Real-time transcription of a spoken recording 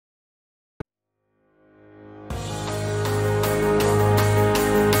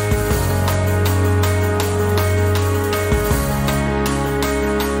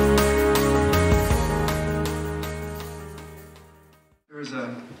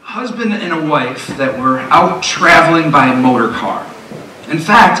husband and a wife that were out traveling by motor car. In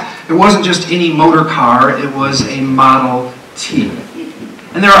fact, it wasn't just any motor car, it was a Model T.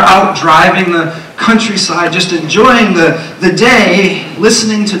 And they were out driving the countryside, just enjoying the day,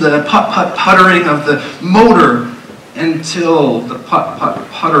 listening to the putt-putt-puttering of the motor until the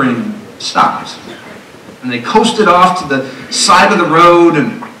putt-putt-puttering stopped. And they coasted off to the side of the road,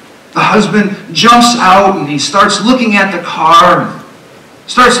 and the husband jumps out and he starts looking at the car,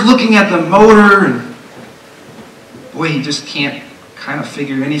 starts looking at the motor, and boy, he just can't kind of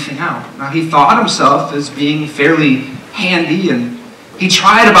figure anything out. Now, he thought himself as being fairly handy, and he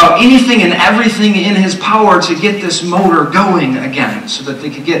tried about anything and everything in his power to get this motor going again so that they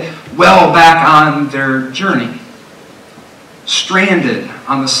could get well back on their journey. Stranded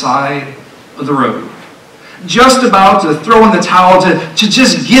on the side of the road. Just about to throw in the towel, to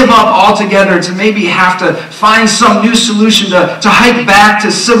just give up altogether, to maybe have to find some new solution to hike back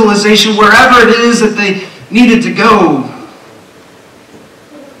to civilization, wherever it is that they needed to go.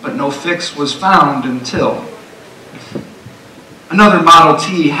 But no fix was found until another Model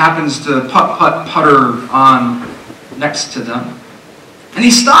T happens to putt-putt-putter on next to them. And he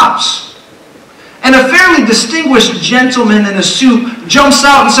stops. And a fairly distinguished gentleman in a suit jumps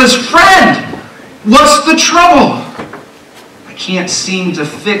out and says, "Friend, what's the trouble?" "I can't seem to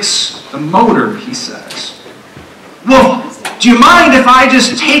fix the motor," he says. "Well, do you mind if I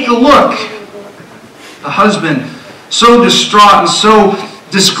just take a look?" The husband, so distraught and so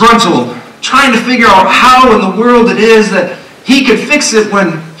disgruntled, trying to figure out how in the world it is that he could fix it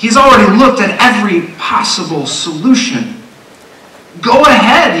when he's already looked at every possible solution. "Go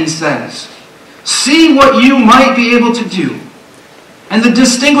ahead," he says. "See what you might be able to do." And the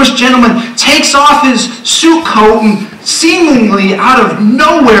distinguished gentleman takes off his suit coat, and seemingly out of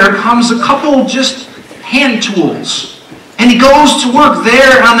nowhere comes a couple just hand tools. And he goes to work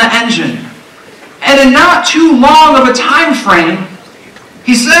there on the engine. And in not too long of a time frame,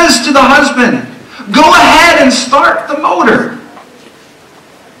 he says to the husband, "Go ahead and start the motor."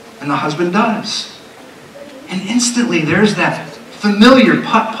 And the husband does. And instantly there's that familiar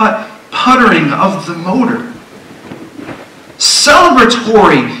putt-putt-puttering of the motor.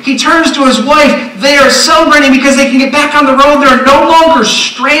 Celebratory. He turns to his wife. They are celebrating because they can get back on the road. They're no longer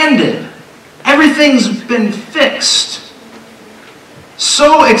stranded. Everything's been fixed.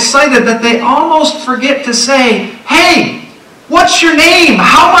 So excited that they almost forget to say, "Hey, what's your name?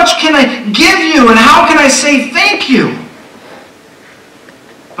 How much can I give you? And how can I say thank you?"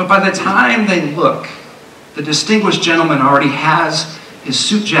 But by the time they look, the distinguished gentleman already has his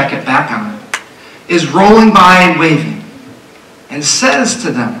suit jacket back on, is rolling by and waving, and says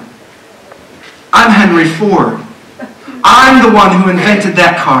to them, "I'm Henry Ford. I'm the one who invented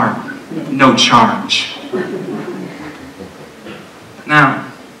that car. No charge." Now,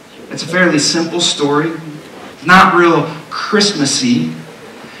 it's a fairly simple story, not real Christmassy,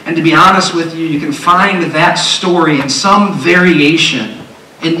 and to be honest with you, you can find that story in some variation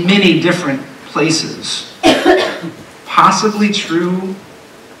in many different places. Possibly true,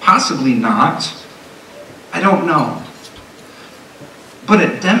 possibly not. I don't know. But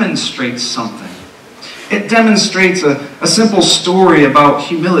it demonstrates something. It demonstrates a simple story about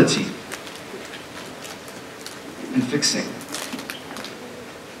humility and fixing.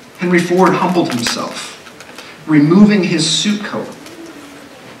 Henry Ford humbled himself, removing his suit coat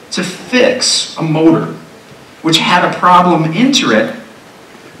to fix a motor which had a problem into it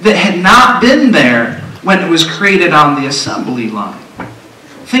that had not been there when it was created on the assembly line.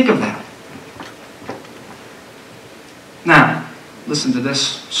 Think of that. Now, listen to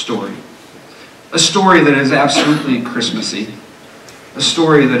this story. A story that is absolutely Christmassy. A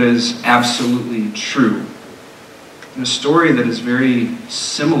story that is absolutely true. And a story that is very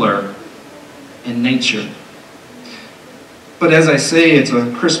similar in nature. But as I say, it's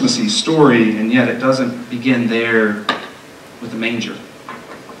a Christmassy story, and yet it doesn't begin there with the manger.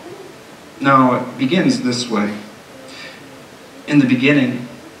 No, it begins this way. In the beginning,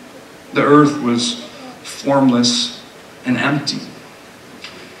 the earth was formless and empty.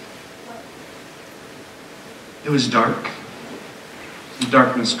 It was dark. The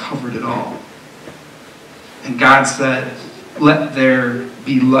darkness covered it all. And God said, "Let there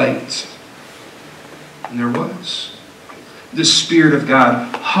be light." And there was. The Spirit of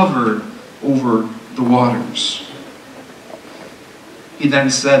God hovered over the waters. He then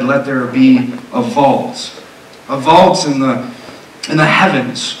said, "Let there be a vault in the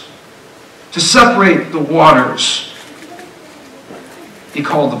heavens to separate the waters." He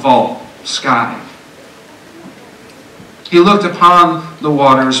called the vault sky. He looked upon the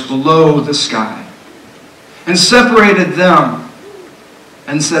waters below the sky and separated them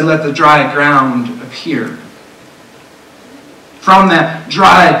and said, "Let the dry ground appear." From that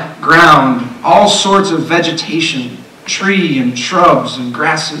dry ground, all sorts of vegetation, tree and shrubs and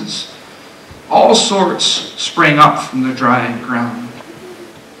grasses, all sorts sprang up from the dry ground.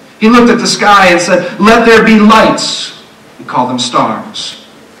 He looked at the sky and said, "Let there be lights." We call them stars.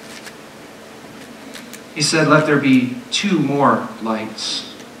 He said, "Let there be two more lights,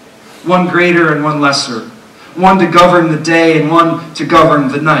 one greater and one lesser, one to govern the day and one to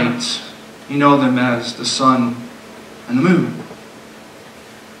govern the night. You know them as the sun and the moon."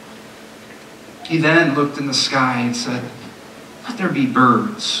 He then looked in the sky and said, "Let there be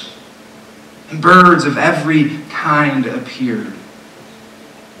birds." And birds of every kind appeared.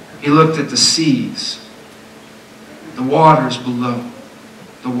 He looked at the seas, the waters below,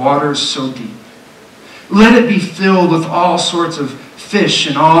 the waters so deep. "Let it be filled with all sorts of fish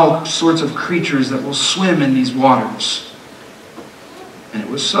and all sorts of creatures that will swim in these waters." And it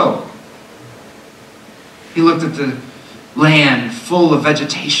was so. He looked at the land full of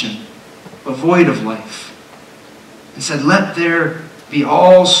vegetation, but void of life, and said, "Let there be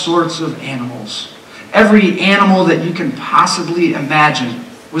all sorts of animals." Every animal that you can possibly imagine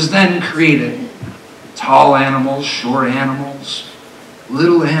was then created. Tall animals, short animals,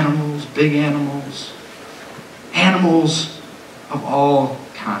 little animals, big animals, animals of all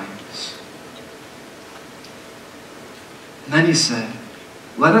kinds. And then he said,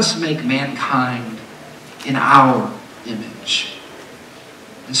 "Let us make mankind in our image."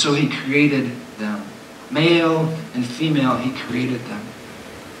 And so he created them. Male and female, he created them.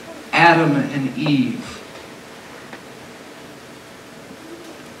 Adam and Eve.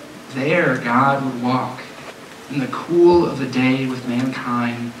 There, God would walk in the cool of the day with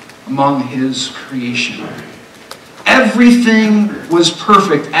mankind among his creation. Everything was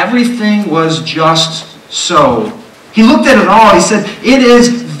perfect. Everything was just so. He looked at it all. He said, "It is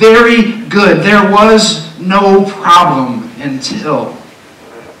very good." There was no problem until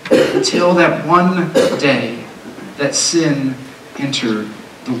that one day that sin entered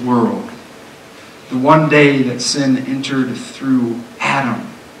the world. The one day that sin entered through Adam.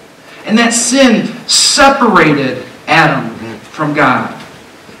 And that sin separated Adam from God.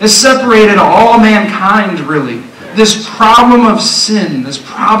 It separated all mankind, really. This problem of sin, this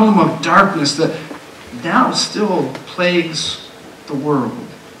problem of darkness that now still plagues the world.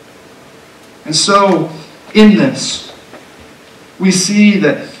 And so, in this, we see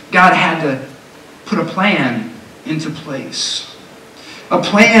that God had to put a plan into place. A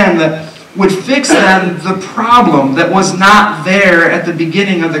plan that would fix then the problem that was not there at the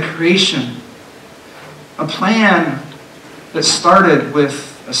beginning of the creation. A plan that started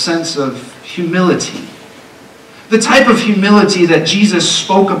with a sense of humility. The type of humility that Jesus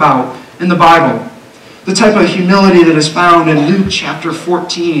spoke about in the Bible. The type of humility that is found in Luke chapter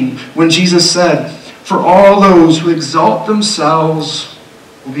 14 when Jesus said, "For all those who exalt themselves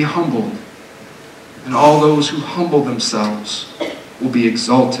will be humbled, and all those who humble themselves will be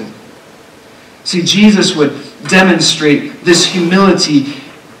exalted." See, Jesus would demonstrate this humility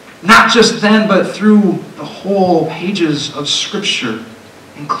not just then, but through the whole pages of Scripture,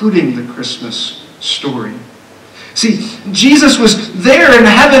 including the Christmas story. See, Jesus was there in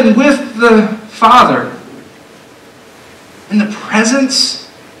heaven with the Father, in the presence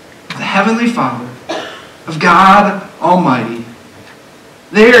of the Heavenly Father, of God Almighty,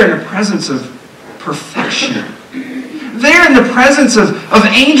 there in the presence of perfection. There in the presence of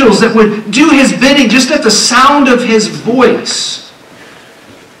angels that would do his bidding just at the sound of his voice.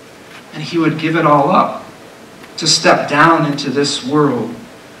 And he would give it all up to step down into this world,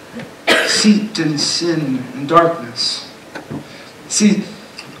 steeped in sin and darkness. See,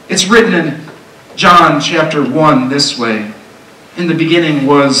 it's written in John chapter 1 this way. "In the beginning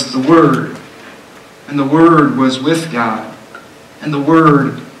was the Word, and the Word was with God, and the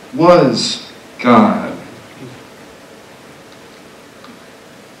Word was God."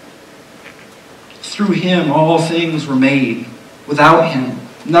 Through him all things were made. Without him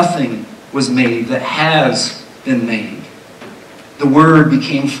nothing was made that has been made. The Word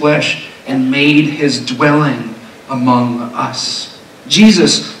became flesh and made his dwelling among us.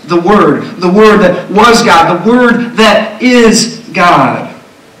 Jesus, the Word that was God, the Word that is God,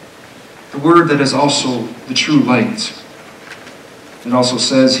 the Word that is also the true light. It also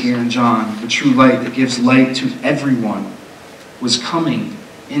says here in John, the true light that gives light to everyone was coming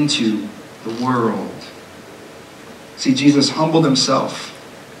into the world. See, Jesus humbled himself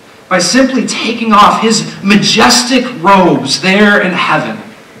by simply taking off his majestic robes there in heaven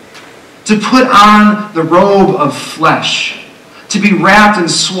to put on the robe of flesh, to be wrapped in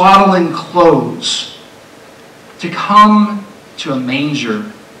swaddling clothes, to come to a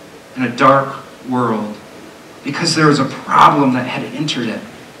manger in a dark world because there was a problem that had entered it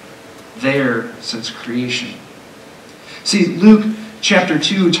there since creation. See, Luke chapter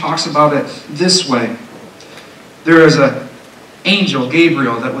 2 talks about it this way. There is an angel,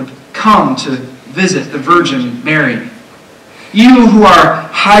 Gabriel, that would come to visit the Virgin Mary. You who are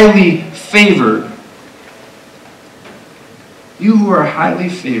highly favored,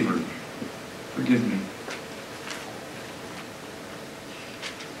 forgive me.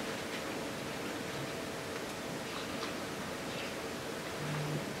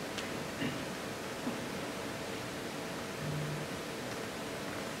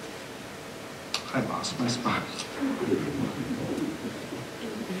 I lost my spot.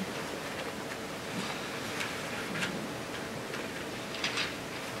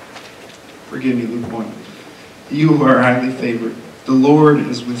 Forgive me, Luke 1. You who are highly favored, the Lord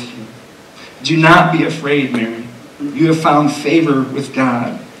is with you. Do not be afraid, Mary. You have found favor with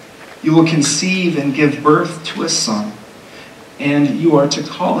God. You will conceive and give birth to a son, and you are to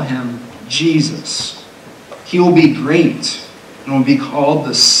call him Jesus. He will be great and will be called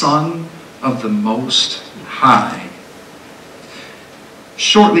the Son of the Most High.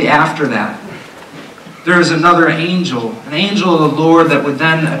 Shortly after that, there is another angel, an angel of the Lord that would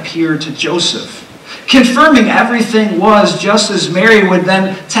then appear to Joseph, confirming everything was just as Mary would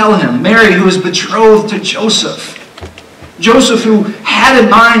then tell him. Mary, who was betrothed to Joseph. Joseph, who had in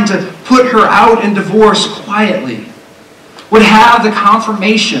mind to put her out in divorce quietly, would have the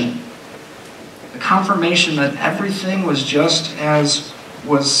confirmation that everything was just as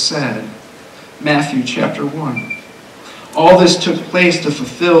was said. Matthew chapter 1. All this took place to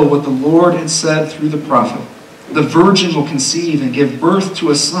fulfill what the Lord had said through the prophet. The virgin will conceive and give birth to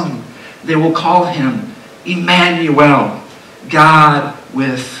a son. They will call him Emmanuel, God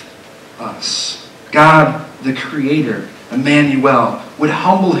with us. God, the Creator, Emmanuel, would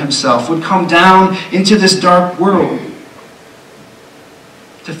humble himself, would come down into this dark world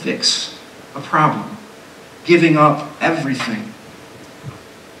to fix a problem, giving up everything.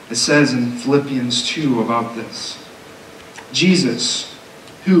 It says in Philippians 2 about this. Jesus,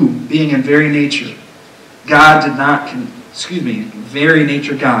 who, being in very nature God,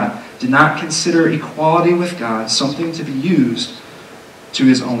 did not consider equality with God something to be used to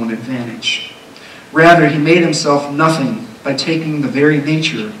his own advantage. Rather, he made himself nothing by taking the very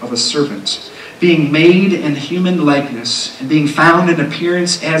nature of a servant. Being made in human likeness and being found in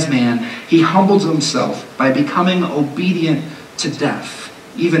appearance as man, he humbled himself by becoming obedient to death,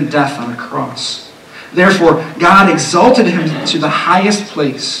 even death on a cross. Therefore, God exalted him to the highest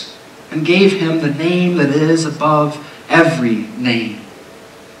place and gave him the name that is above every name.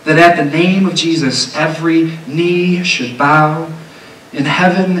 That at the name of Jesus, every knee should bow in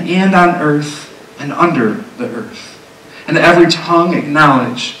heaven and on earth and under the earth. And every tongue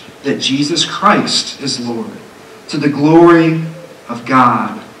acknowledge that Jesus Christ is Lord, to the glory of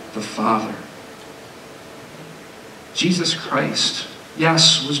God the Father. Jesus Christ,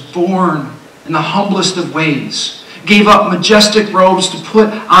 yes, was born in the humblest of ways, gave up majestic robes to put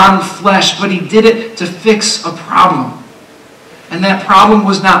on flesh, but he did it to fix a problem. And that problem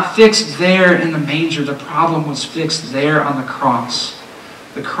was not fixed there in the manger. The problem was fixed there on the cross.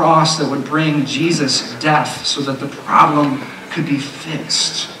 The cross that would bring Jesus death so that the problem could be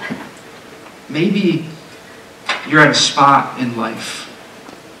fixed. Maybe you're at a spot in life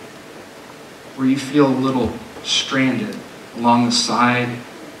where you feel a little stranded along the side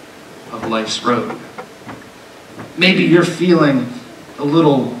of life's road. Maybe you're feeling a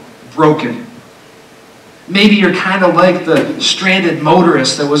little broken. Maybe you're kind of like the stranded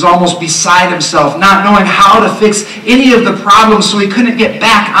motorist that was almost beside himself, not knowing how to fix any of the problems so he couldn't get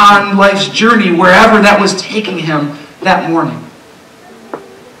back on life's journey wherever that was taking him that morning.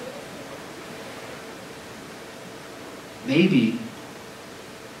 Maybe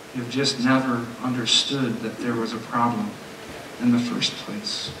you've just never understood that there was a problem in the first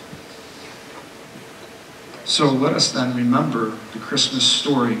place. So let us then remember the Christmas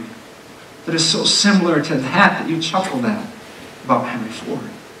story that is so similar to that you chuckled at about Henry Ford.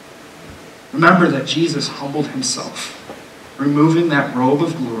 Remember that Jesus humbled himself, removing that robe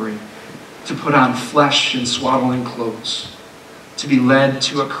of glory to put on flesh and swaddling clothes, to be led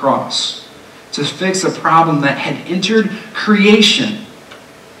to a cross, to fix a problem that had entered creation,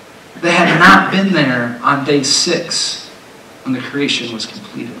 that had not been there on day 6 when the creation was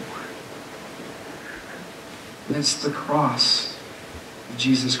completed. And it's the cross of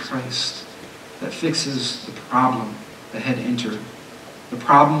Jesus Christ that fixes the problem that had entered. The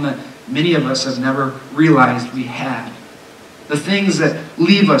problem that many of us have never realized we had. the things that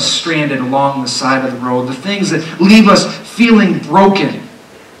leave us stranded along the side of the road, the things that leave us feeling broken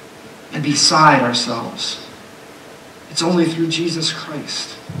and beside ourselves. It's only through Jesus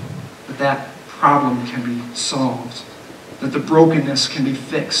Christ that that problem can be solved, that the brokenness can be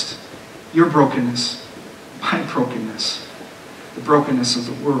fixed. Your brokenness, my brokenness, the brokenness of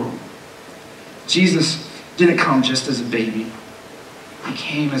the world. Jesus didn't come just as a baby. He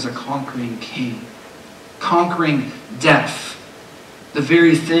came as a conquering king, conquering death, the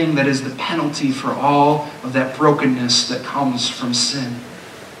very thing that is the penalty for all of that brokenness that comes from sin.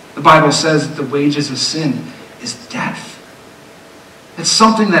 The Bible says that the wages of sin is death. It's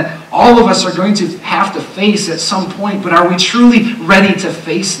something that all of us are going to have to face at some point, but are we truly ready to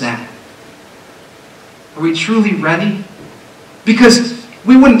face that? Are we truly ready? Because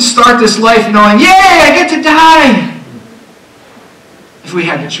we wouldn't start this life knowing, yay, I get to die, if we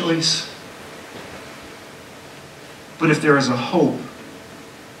had the choice. But if there is a hope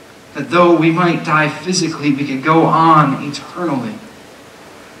that though we might die physically, we could go on eternally.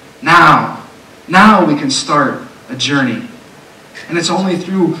 Now we can start a journey. And it's only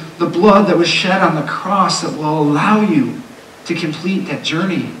through the blood that was shed on the cross that will allow you to complete that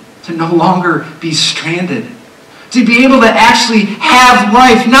journey, to no longer be stranded, to be able to actually have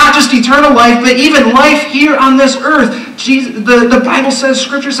life, not just eternal life, but even life here on this earth. The Bible says,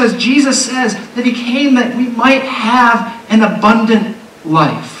 Scripture says, Jesus says that He came that we might have an abundant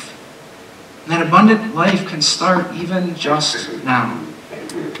life. And that abundant life can start even just now.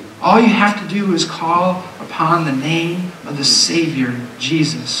 All you have to do is call upon the name of the Savior,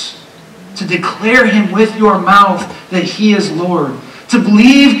 Jesus, to declare Him with your mouth that He is Lord, to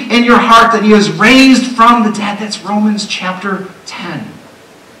believe in your heart that He was raised from the dead. That's Romans chapter 10.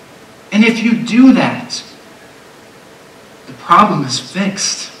 And if you do that, the problem is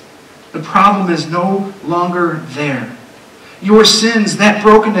fixed. The problem is no longer there. Your sins, that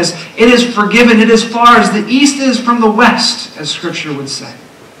brokenness, it is forgiven. It is as far as the east is from the west, as Scripture would say.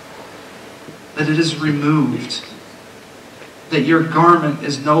 That it is removed. That your garment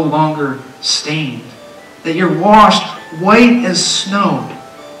is no longer stained. That you're washed white as snow.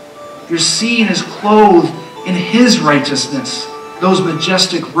 You're seen as clothed in His righteousness. Those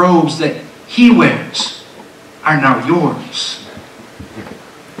majestic robes that He wears are now yours.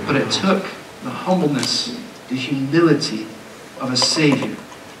 But it took the humbleness, the humility of a Savior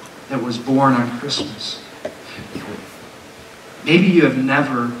that was born on Christmas. Maybe you have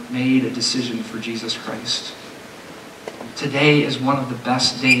never made a decision for Jesus Christ. Today is one of the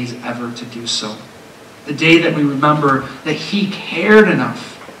best days ever to do so. The day that we remember that He cared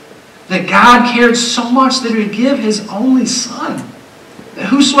enough, that God cared so much that He would give His only Son, that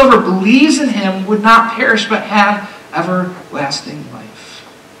whosoever believes in Him would not perish but have everlasting life.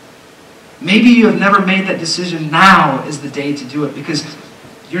 Maybe you have never made that decision. Now is the day to do it, because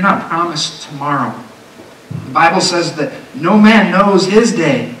you're not promised tomorrow. The Bible says that no man knows his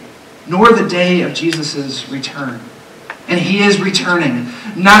day, nor the day of Jesus' return. And He is returning,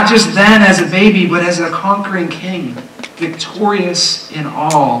 not just then as a baby, but as a conquering king, victorious in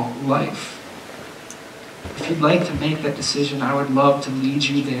all life. If you'd like to make that decision, I would love to lead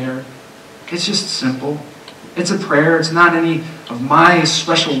you there. It's just simple. It's a prayer. It's not any of my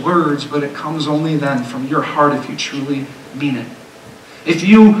special words, but it comes only then from your heart if you truly mean it. If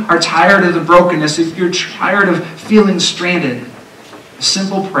you are tired of the brokenness, if you're tired of feeling stranded, a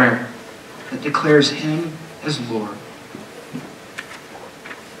simple prayer that declares Him as Lord.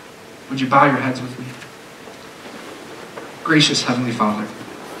 Would you bow your heads with me? Gracious Heavenly Father,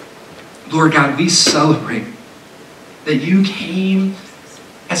 Lord God, we celebrate that You came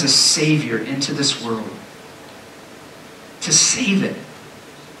as a Savior into this world to save it,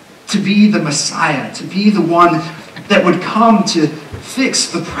 to be the Messiah, to be the one that would come to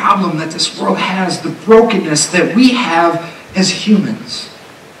fix the problem that this world has, the brokenness that we have as humans.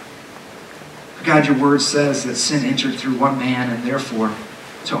 God, Your word says that sin entered through one man and therefore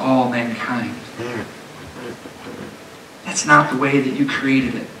to all mankind. That's not the way that You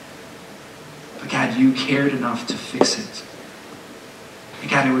created it. But God, You cared enough to fix it.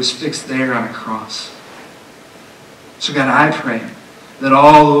 And God, it was fixed there on a cross. So God, I pray that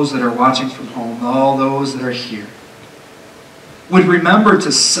all those that are watching from home, all those that are here, would remember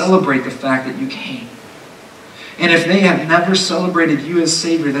to celebrate the fact that You came. And if they have never celebrated You as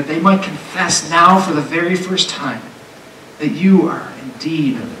Savior, that they might confess now for the very first time that You are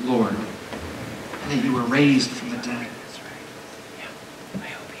indeed Lord, and that You were raised from the dead.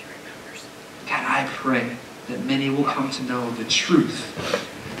 God, I pray that many will come to know the true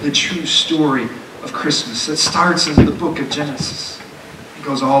story of Christmas that starts in the book of Genesis. It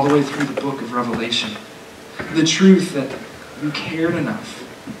goes all the way through the book of Revelation. The truth that You cared enough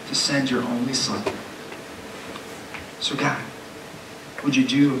to send your only Son. So God, would you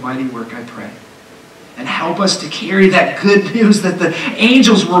do a mighty work, I pray, and help us to carry that good news that the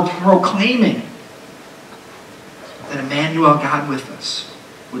angels were proclaiming, that Emmanuel, God with us,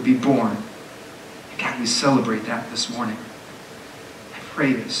 would be born. And God, we celebrate that this morning. I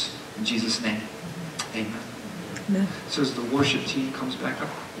pray this in Jesus' name. Amen. Amen. So as the worship team comes back up.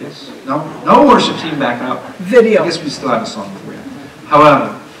 Yes? No? No worship team back up. Video. I guess we still have a song for you.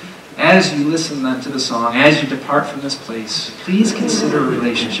 However, as you listen then to the song, as you depart from this place, please consider a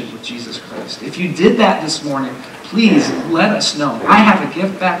relationship with Jesus Christ. If you did that this morning, please let us know. I have a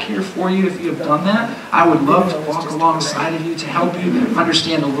gift back here for you if you have done that. I would love to walk alongside of you to help you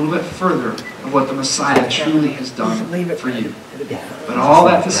understand a little bit further of what the Messiah truly has done for you. But all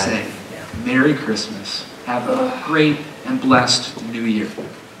that to say, Merry Christmas. Have a great and blessed New Year.